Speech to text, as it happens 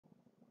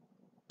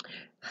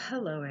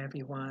Hello,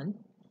 everyone.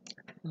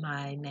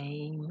 My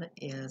name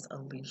is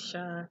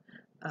Alicia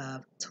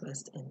of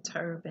Twist and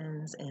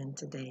Turbans, and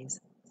today's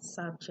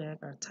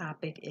subject or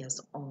topic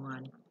is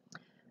on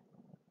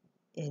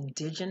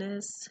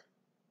Indigenous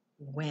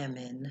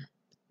women,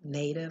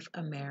 Native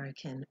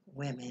American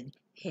women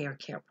hair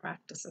care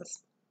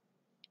practices.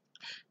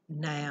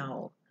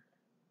 Now,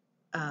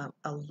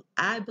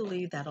 I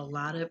believe that a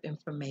lot of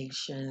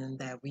information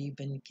that we've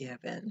been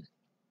given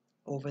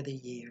over the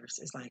years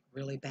is like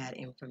really bad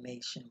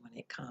information when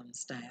it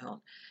comes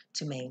down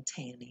to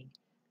maintaining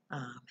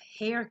um,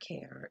 hair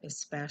care,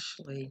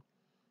 especially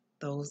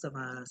those of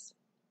us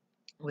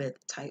with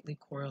tightly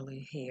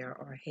coily hair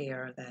or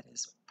hair that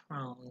is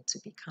prone to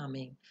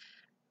becoming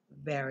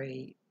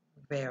very,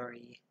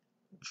 very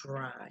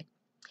dry.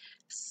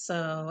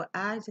 So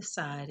I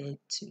decided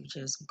to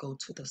just go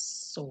to the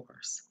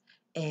source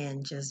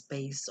and just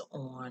based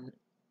on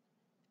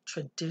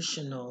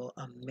traditional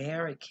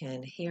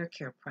American hair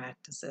care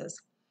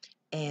practices,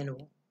 and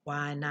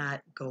why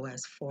not go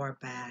as far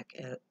back,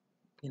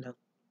 you know,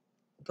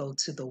 go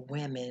to the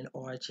women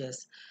or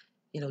just,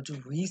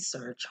 do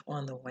research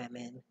on the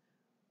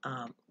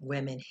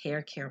women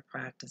hair care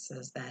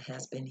practices that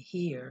has been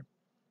here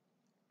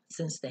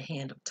since the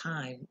hand of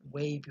time,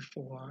 way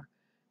before,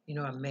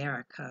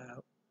 America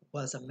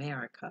was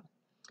America.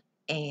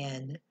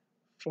 And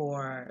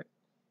for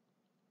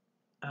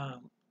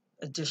um,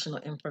 additional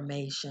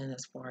information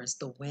as far as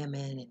the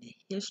women and the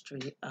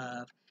history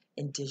of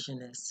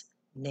Indigenous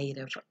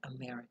Native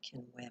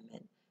American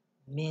women.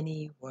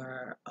 Many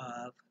were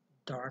of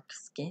dark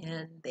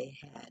skin. They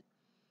had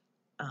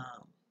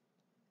um,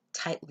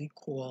 tightly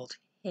coiled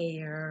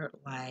hair,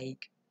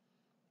 like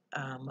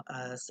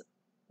us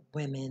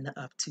women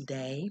of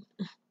today,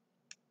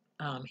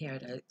 hair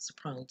that's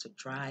prone to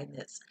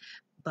dryness.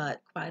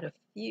 But quite a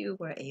few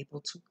were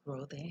able to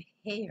grow their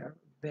hair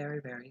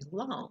very, very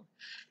long.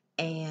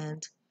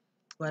 And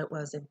what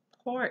was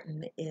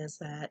important is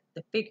that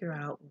to figure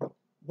out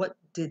what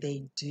did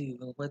they do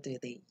and what did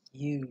they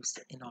use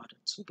in order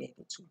to be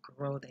able to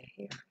grow their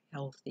hair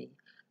healthy,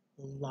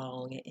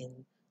 long,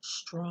 and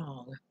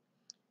strong,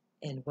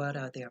 and what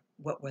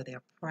were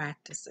their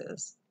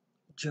practices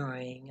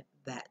during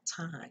that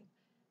time,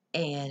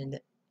 and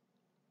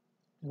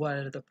what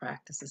are the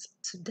practices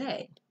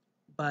today.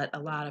 But a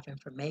lot of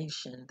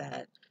information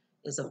that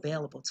is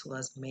available to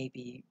us may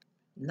be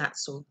not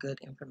so good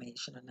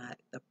information or not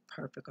the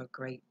perfect or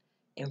great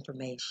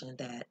information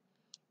that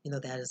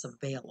that is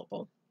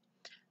available.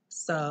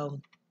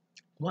 So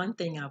one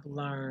thing I've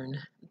learned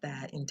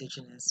that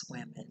Indigenous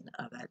women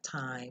of that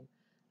time,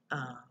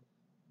 um,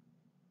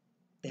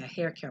 their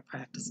hair care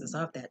practices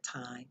of that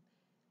time,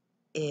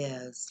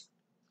 is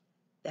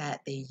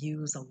that they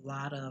use a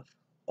lot of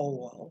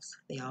oils.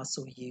 They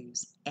also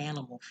use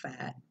animal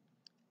fat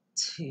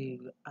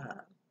to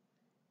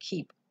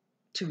keep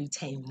to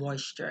retain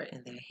moisture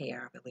in their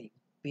hair. I believe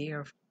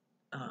bear,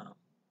 um,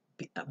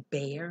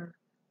 bear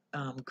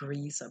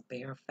grease or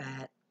bear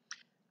fat.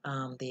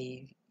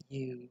 They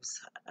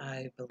use,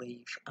 I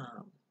believe,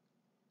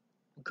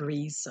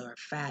 grease or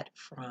fat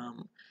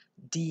from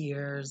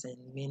deers and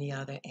many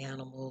other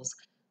animals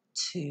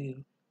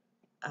to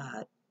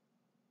uh,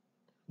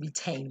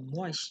 retain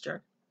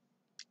moisture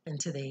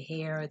into their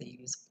hair. They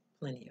use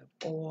plenty of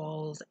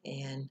oils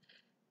and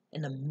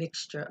a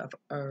mixture of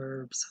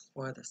herbs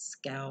for the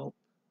scalp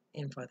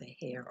and for the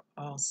hair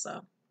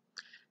also.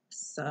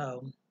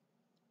 So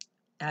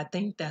I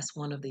think that's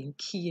one of the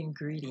key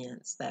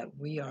ingredients that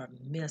we are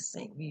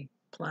missing. We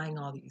applying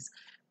all these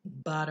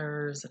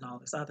butters and all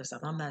this other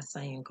stuff. I'm not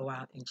saying go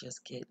out and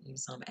just get you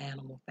some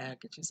animal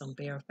fat, get you some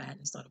bear fat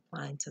and start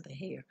applying to the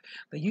hair.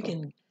 But you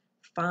can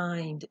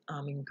find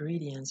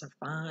ingredients or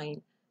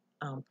find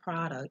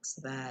products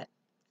that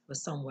will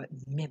somewhat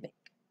mimic,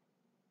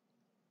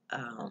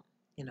 um,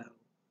 you know,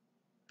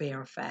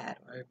 bear fat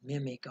or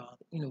mimic all,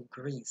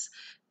 grease,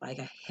 like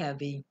a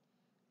heavy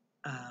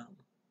um,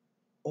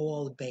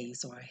 oil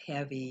base or a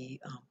heavy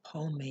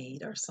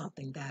pomade or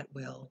something that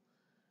will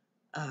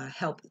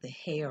help the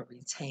hair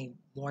retain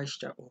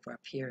moisture over a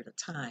period of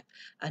time.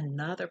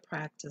 Another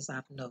practice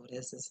I've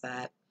noticed is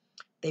that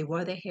they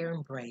wore their hair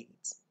in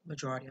braids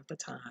majority of the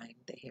time.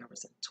 The hair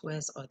was in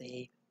twists or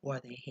they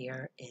wore their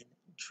hair in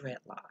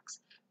dreadlocks.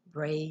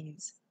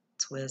 Braids,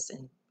 twists,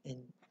 and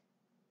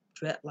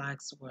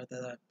dreadlocks were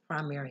the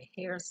primary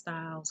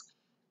hairstyles.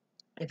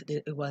 If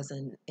it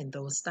wasn't in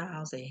those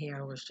styles, their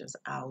hair was just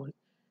out,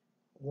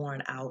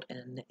 worn out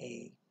in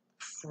a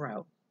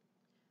fro,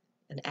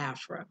 an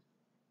afro.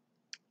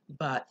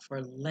 But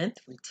for length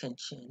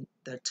retention,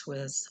 the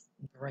twists,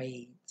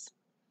 braids,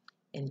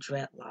 and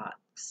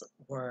dreadlocks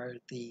were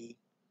the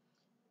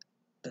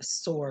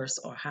source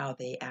or how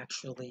they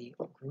actually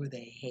grew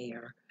their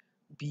hair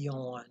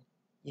beyond,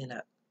 you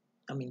know,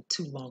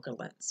 two longer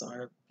lengths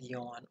or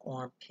beyond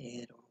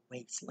armpit or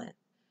waist length.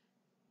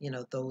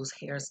 Those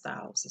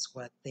hairstyles is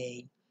what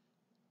they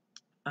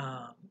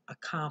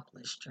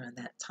accomplished during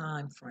that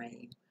time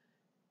frame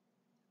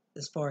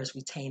as far as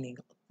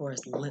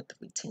length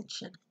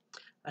retention.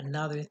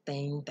 Another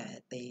thing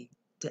that they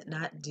did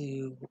not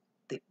do,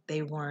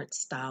 they weren't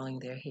styling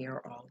their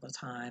hair all the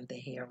time. Their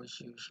hair was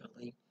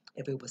usually,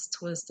 if it was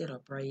twisted or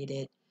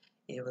braided,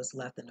 it was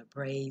left in the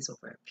braids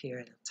over a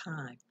period of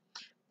time.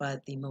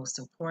 But the most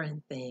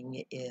important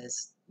thing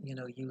is,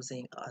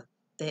 using a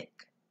thick,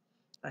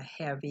 a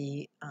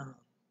heavy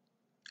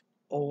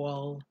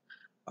oil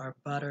or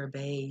butter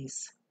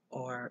base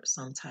or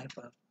some type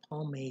of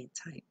pomade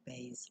type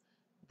base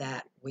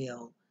that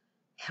will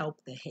help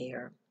the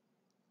hair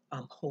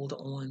hold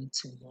on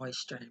to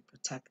moisture and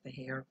protect the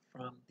hair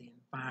from the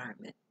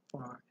environment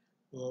for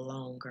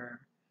longer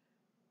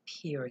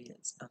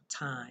periods of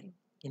time.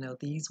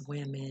 These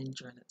women,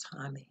 during the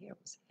time the hair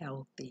was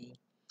healthy,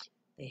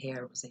 the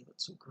hair was able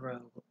to grow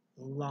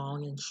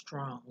long and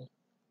strong,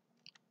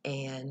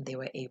 and they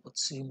were able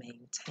to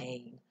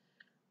maintain,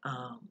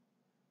 um,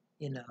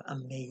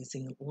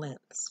 amazing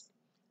lengths.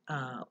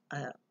 Uh,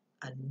 uh,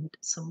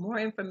 some more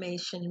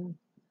information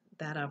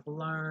that I've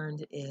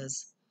learned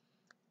is,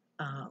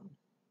 um,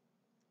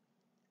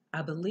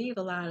 I believe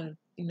a lot of,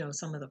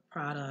 some of the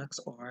products,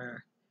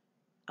 or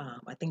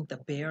I think the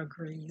bear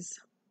grease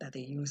that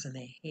they use in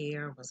their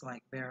hair was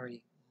like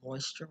very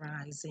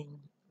moisturizing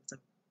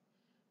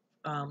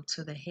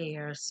to the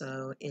hair.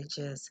 So it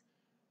just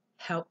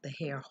helped the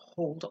hair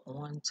hold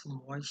on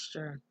to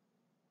moisture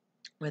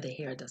where the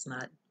hair does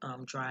not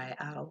dry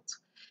out.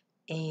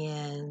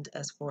 And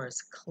as far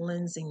as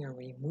cleansing and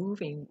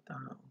removing,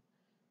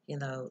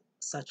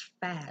 such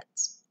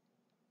fats,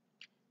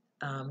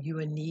 you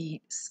would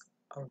need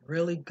a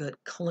really good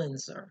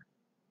cleanser.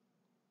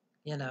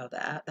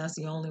 That's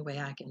the only way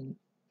I can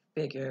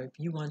figure. If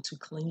you want to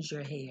cleanse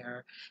your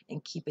hair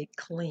and keep it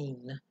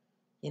clean,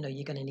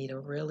 you're going to need a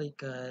really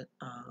good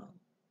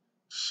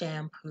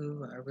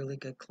shampoo or a really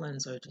good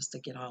cleanser just to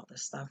get all the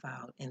stuff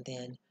out, and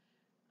then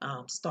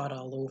start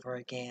all over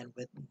again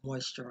with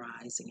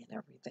moisturizing and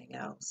everything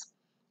else.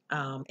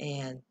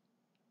 And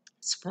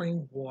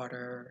spring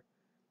water,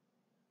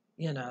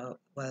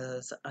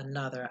 was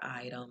another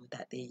item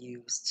that they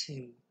used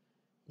to,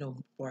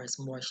 for as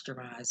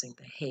moisturizing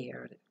the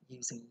hair,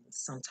 using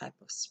some type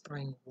of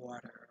spring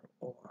water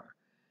or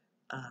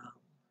um,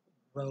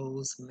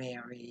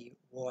 rosemary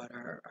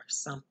water or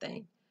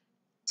something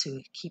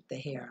to keep the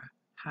hair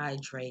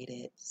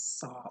hydrated,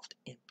 soft,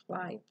 and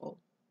pliable.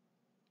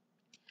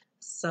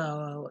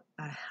 So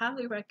I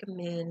highly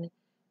recommend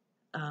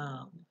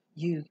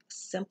you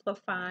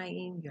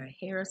simplifying your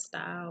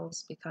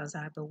hairstyles, because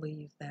I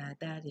believe that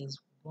that is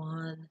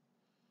one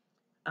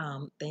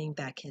thing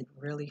that can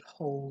really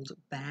hold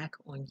back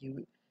on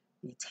you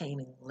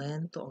retaining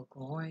length or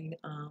growing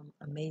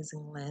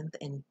amazing length.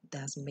 And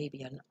that's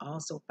maybe an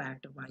also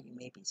factor why you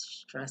may be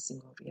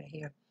stressing over your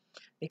hair,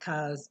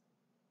 because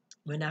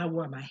when I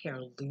wore my hair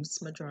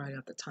loose majority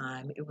of the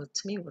time, it was,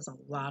 to me, it was a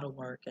lot of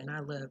work. And I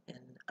live in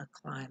a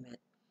climate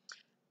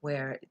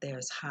where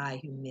there's high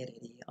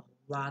humidity, a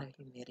lot of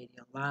humidity,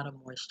 a lot of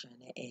moisture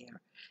in the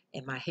air,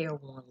 and my hair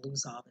worn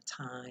loose all the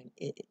time.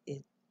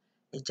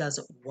 It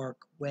doesn't work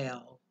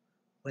well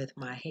with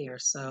my hair.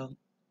 So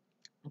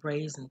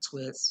braids and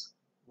twists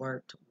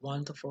worked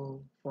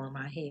wonderful for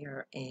my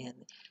hair, and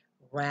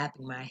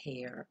wrapping my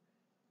hair,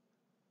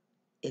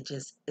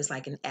 it's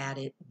like an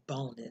added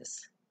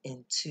bonus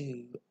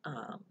into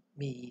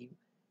me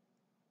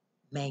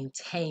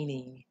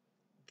maintaining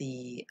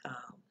the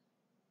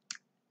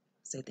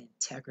say the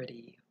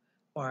integrity,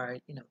 or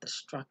the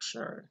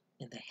structure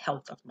and the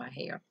health of my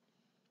hair,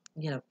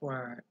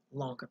 for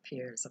longer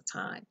periods of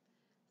time.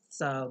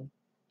 So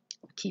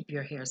keep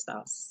your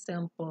hairstyle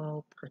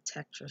simple,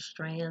 protect your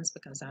strands,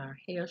 because our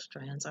hair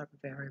strands are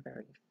very,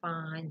 very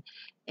fine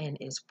and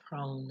is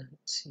prone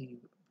to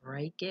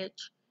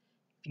breakage.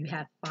 If you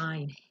have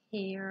fine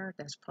hair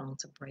that's prone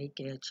to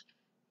breakage,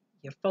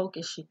 your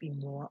focus should be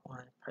more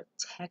on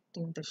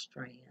protecting the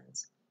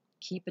strands,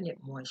 keeping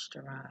it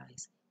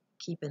moisturized,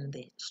 keeping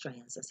the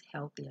strands as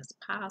healthy as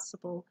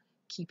possible,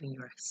 keeping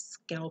your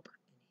scalp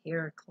and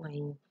hair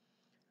clean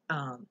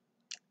um,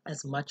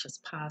 as much as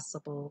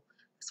possible.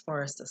 As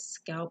far as the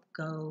scalp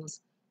goes,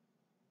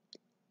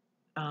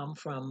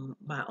 from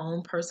my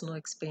own personal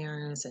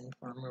experience and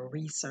from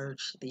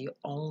research, the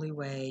only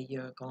way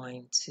you're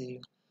going to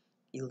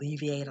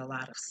alleviate a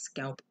lot of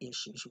scalp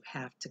issues, you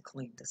have to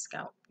clean the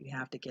scalp. You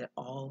have to get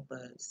all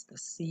the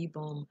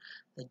sebum,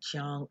 the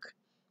junk,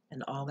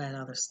 and all that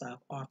other stuff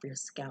off your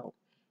scalp,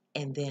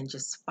 and then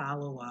just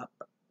follow up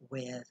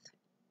with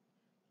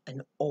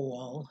an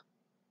oil,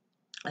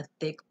 a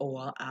thick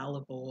oil,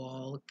 olive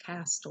oil,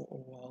 castor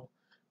oil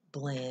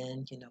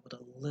blend, with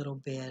a little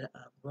bit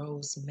of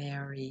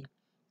rosemary,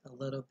 a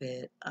little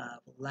bit of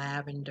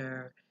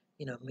lavender,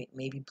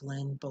 maybe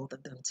blend both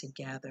of them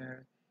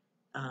together,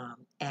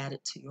 add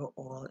it to your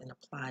oil and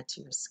apply it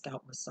to your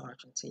scalp,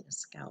 massage into your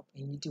scalp.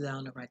 And you do that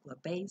on a regular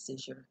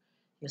basis, your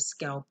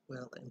scalp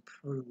will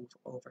improve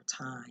over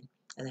time,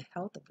 and the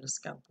health of your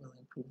scalp will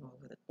improve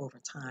over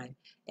time,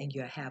 and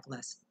you'll have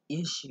less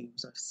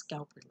issues or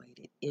scalp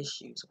related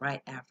issues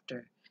right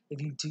after,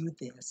 if you do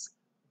this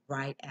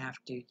right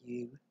after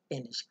you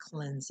finish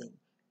cleansing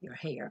your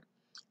hair.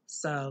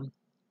 So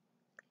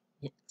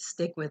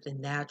stick with the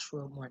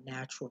natural, more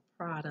natural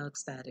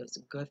products that is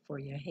good for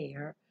your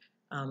hair,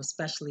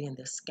 especially in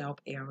the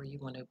scalp area. You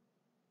want to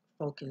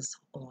focus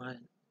on,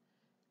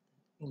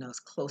 as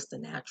close to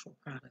natural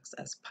products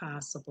as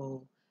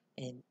possible,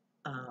 and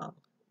um,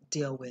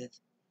 deal with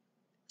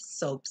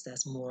soaps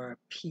that's more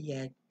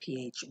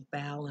pH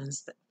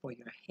balanced for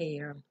your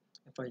hair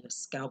and for your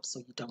scalp so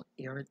you don't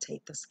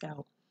irritate the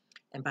scalp.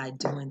 And by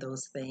doing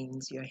those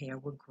things, your hair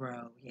will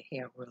grow, your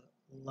hair will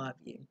love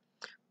you.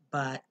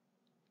 But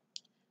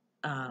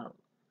um,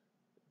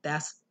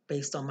 that's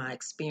based on my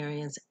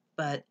experience.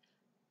 But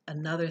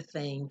another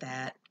thing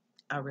that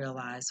I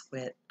realized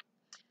with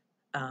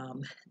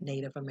um,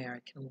 Native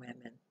American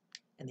women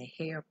and their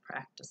hair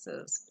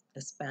practices,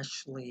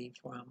 especially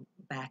from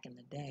back in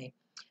the day,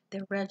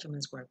 their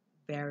regimens were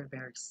very,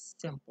 very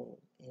simple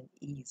and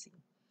easy.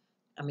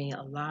 I mean,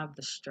 a lot of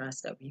the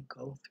stress that we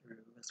go through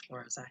as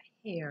far as our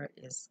hair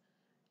is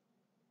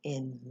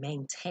in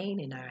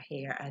maintaining our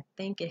hair. I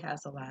think it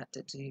has a lot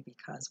to do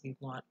because we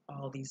want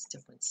all these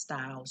different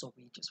styles, or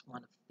we just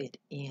want to fit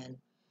in,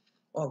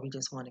 or we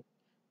just want to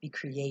be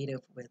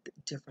creative with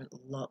different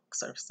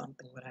looks or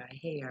something with our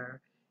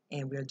hair,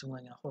 and we're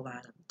doing a whole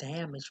lot of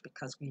damage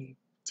because we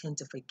tend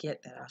to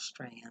forget that our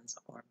strands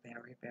are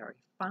very, very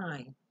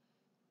fine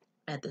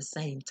at the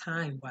same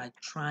time while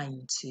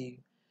trying to,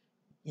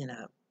 you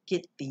know,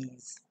 get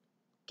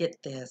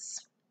get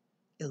this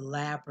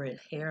elaborate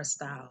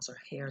hairstyles,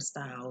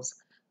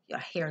 your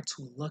hair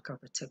to look a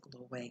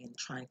particular way, and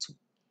trying to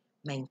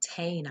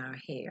maintain our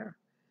hair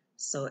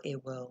so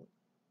it will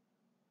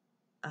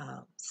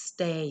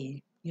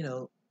stay,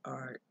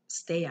 or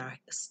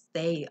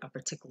stay a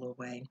particular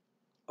way,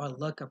 or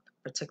look a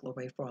particular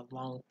way for a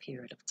long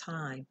period of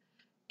time,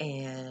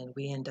 and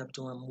we end up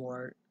doing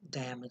more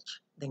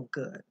damage than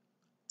good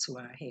to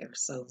our hair.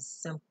 So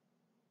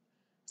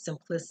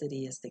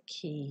simplicity is the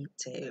key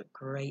to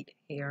great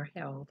hair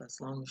health. As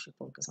long as you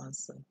focus on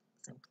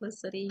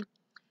simplicity,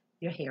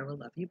 your hair will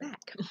love you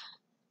back.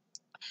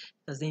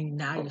 Because then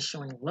now you're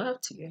showing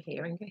love to your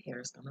hair, and your hair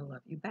is going to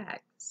love you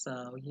back.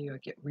 So you'll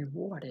get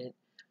rewarded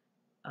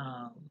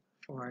um,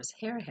 for as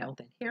hair health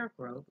and hair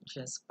growth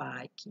just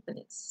by keeping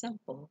it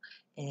simple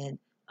and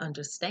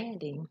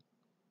understanding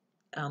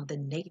the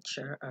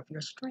nature of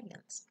your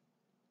strands.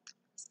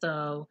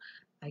 So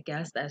I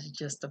guess that's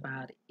just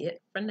about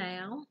it for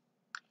now.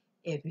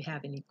 If you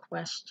have any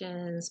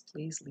questions,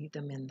 please leave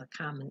them in the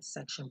comments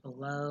section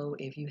below.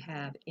 If you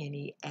have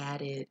any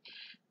added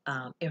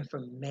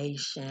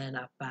information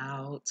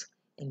about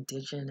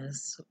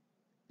Indigenous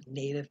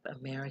Native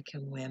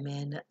American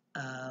women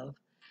of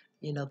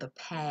the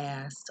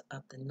past,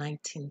 of the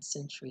 19th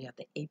century, of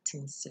the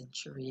 18th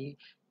century,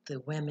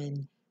 the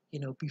women,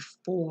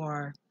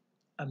 before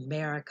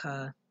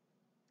America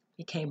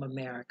became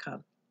America.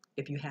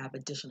 If you have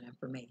additional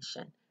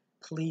information,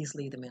 please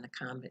leave them in the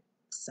comment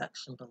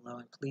section below,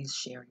 and please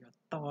share your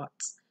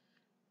thoughts.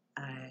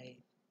 I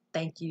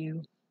thank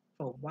you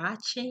for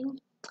watching.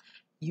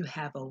 You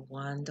have a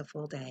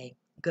wonderful day.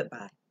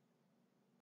 Goodbye.